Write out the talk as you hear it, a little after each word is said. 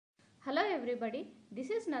Hello everybody, this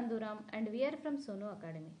is Nanduram and we are from Sonu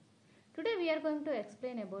Academy. Today we are going to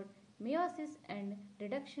explain about meiosis and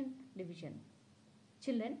reduction division.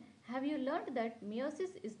 Children, have you learned that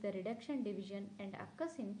meiosis is the reduction division and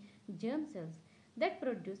occurs in germ cells that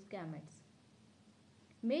produce gametes?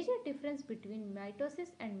 Major difference between mitosis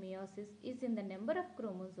and meiosis is in the number of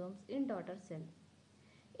chromosomes in daughter cell.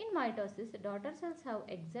 In mitosis, daughter cells have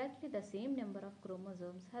exactly the same number of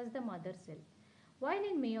chromosomes as the mother cell. While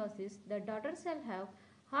in meiosis, the daughter cell have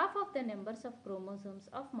half of the numbers of chromosomes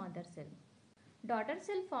of mother cell. Daughter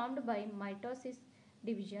cell formed by mitosis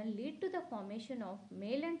division lead to the formation of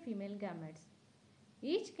male and female gametes.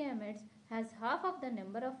 Each gamete has half of the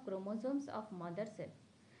number of chromosomes of mother cell.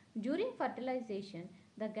 During fertilization,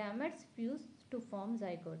 the gametes fuse to form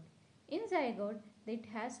zygote. In zygote, it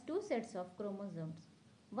has two sets of chromosomes.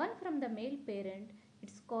 One from the male parent,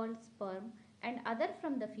 it's called sperm, and other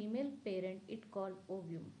from the female parent, it called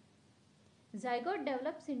ovum. Zygote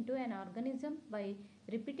develops into an organism by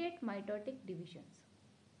repeated mitotic divisions.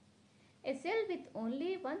 A cell with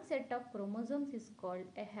only one set of chromosomes is called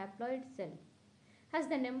a haploid cell. As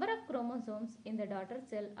the number of chromosomes in the daughter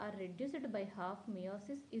cell are reduced by half,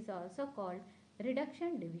 meiosis is also called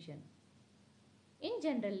reduction division. In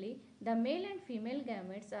generally, the male and female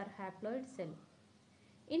gametes are haploid cell.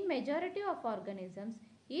 In majority of organisms,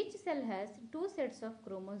 each cell has two sets of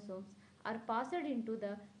chromosomes are passed into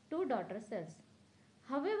the two daughter cells.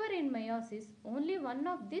 However, in meiosis, only one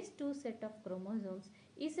of these two sets of chromosomes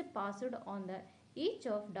is passed on the each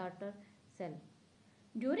of daughter cell.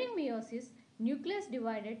 During meiosis, nucleus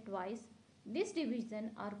divided twice. This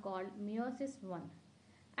division are called meiosis I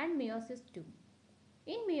and meiosis II.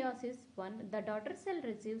 In meiosis I, the daughter cell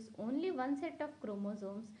receives only one set of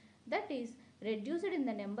chromosomes, that is reduced in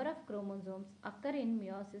the number of chromosomes occur in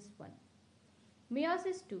meiosis I.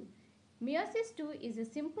 Meiosis II. Meiosis II is a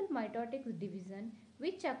simple mitotic division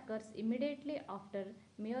which occurs immediately after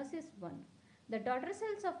meiosis I. The daughter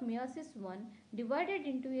cells of meiosis I divided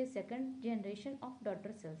into a second generation of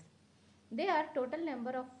daughter cells. There are total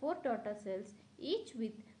number of 4 daughter cells, each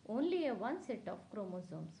with only a one set of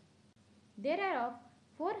chromosomes. Thereof,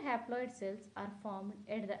 4 haploid cells are formed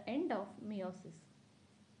at the end of meiosis.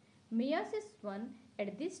 Meiosis I,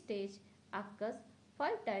 at this stage, occurs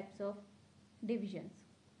 5 types of divisions.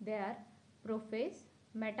 They are prophase,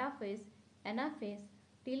 metaphase, anaphase,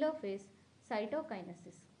 telophase,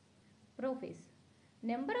 cytokinesis. Prophase.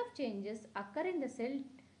 Number of changes occur in the cell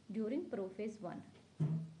during prophase I.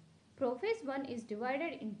 Prophase I is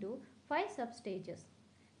divided into 5 substages.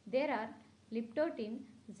 There are liptotin,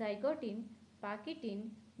 zygotin,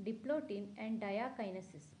 pakitin, diplotin and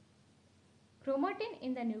diakinesis. Chromatin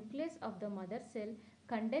in the nucleus of the mother cell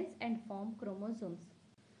condense and form chromosomes.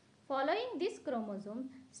 Following this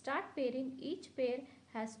chromosome start pairing, each pair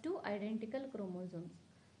has 2 identical chromosomes.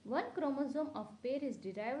 One chromosome of pair is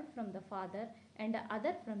derived from the father and the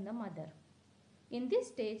other from the mother. In this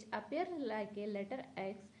stage appear like a letter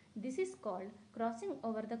X. This is called crossing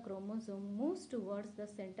over. The chromosome moves towards the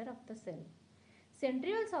center of the cell.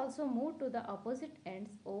 Centrioles also move to the opposite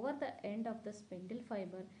ends over the end of the spindle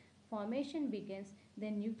fiber. Formation begins,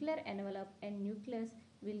 then nuclear envelope and nucleus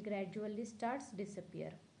will gradually starts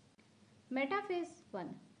disappear. Metaphase I.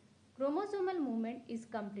 Chromosomal movement is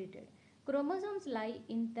completed. Chromosomes lie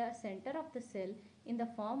in the center of the cell in the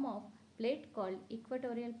form of plate called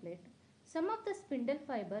equatorial plate. Some of the spindle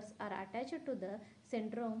fibers are attached to the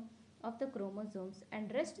centrome of the chromosomes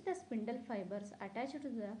and rest the spindle fibers attached to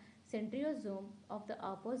the centriosome of the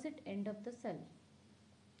opposite end of the cell.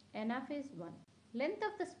 Anaphase I. Length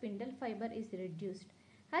of the spindle fiber is reduced.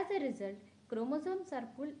 As a result, chromosomes are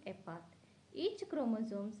pulled apart. Each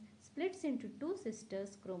chromosome splits into 2 sister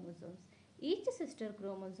chromosomes. Each sister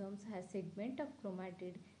chromosome has segment of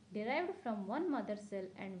chromatid derived from one mother cell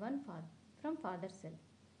and one from father cell.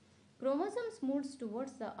 Chromosomes moves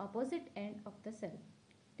towards the opposite end of the cell.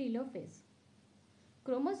 Telophase.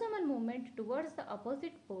 Chromosomal movement towards the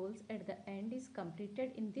opposite poles at the end is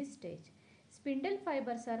completed in this stage. Spindle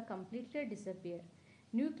fibers are completely disappear.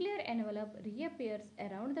 Nuclear envelope reappears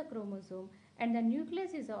around the chromosome and the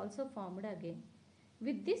nucleus is also formed again.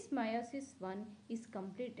 With this, meiosis I is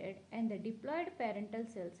completed and the diploid parental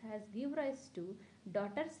cells has give rise to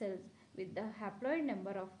daughter cells with the haploid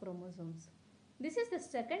number of chromosomes. This is the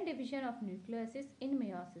second division of nucleases in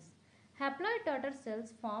meiosis. Haploid daughter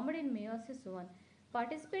cells formed in meiosis I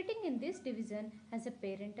participating in this division as a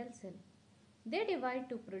parental cell. They divide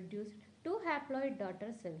to produce 2 haploid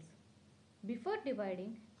daughter cells. Before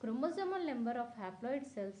dividing, chromosomal number of haploid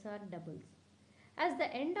cells are doubles. At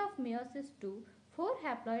the end of meiosis II, 4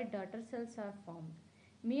 haploid daughter cells are formed.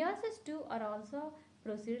 Meiosis II are also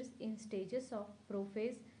proceeds in stages of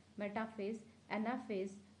prophase, metaphase,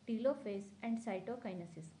 anaphase, telophase, and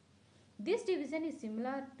cytokinesis. This division is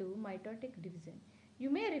similar to mitotic division. You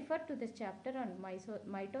may refer to the chapter on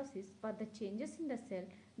mitosis for the changes in the cell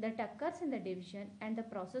that occurs in the division and the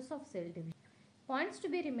process of cell division. Points to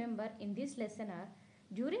be remembered in this lesson are: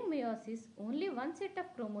 during meiosis, only one set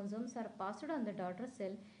of chromosomes are passed on the daughter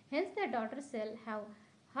cell, hence the daughter cell have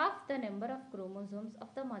half the number of chromosomes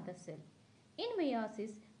of the mother cell. In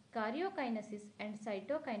meiosis, karyokinesis and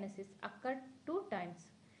cytokinesis occur 2 times.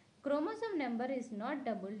 Chromosome number is not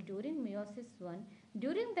doubled during meiosis 1.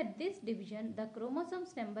 During this division, the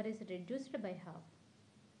chromosomes number is reduced by half.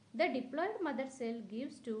 The diploid mother cell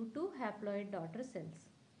gives to 2 haploid daughter cells.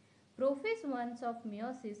 Prophase 1 of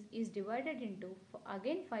meiosis is divided into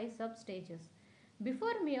again 5 substages.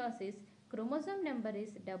 Before meiosis, chromosome number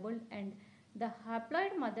is doubled and the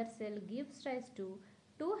haploid mother cell gives rise to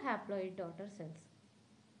 2 haploid daughter cells.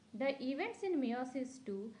 The events in meiosis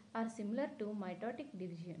 2 are similar to mitotic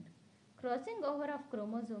division. Crossing over of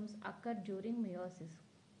chromosomes occur during meiosis.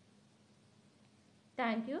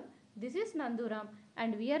 Thank you. This is Nanduram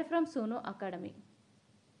and we are from Sono Academy.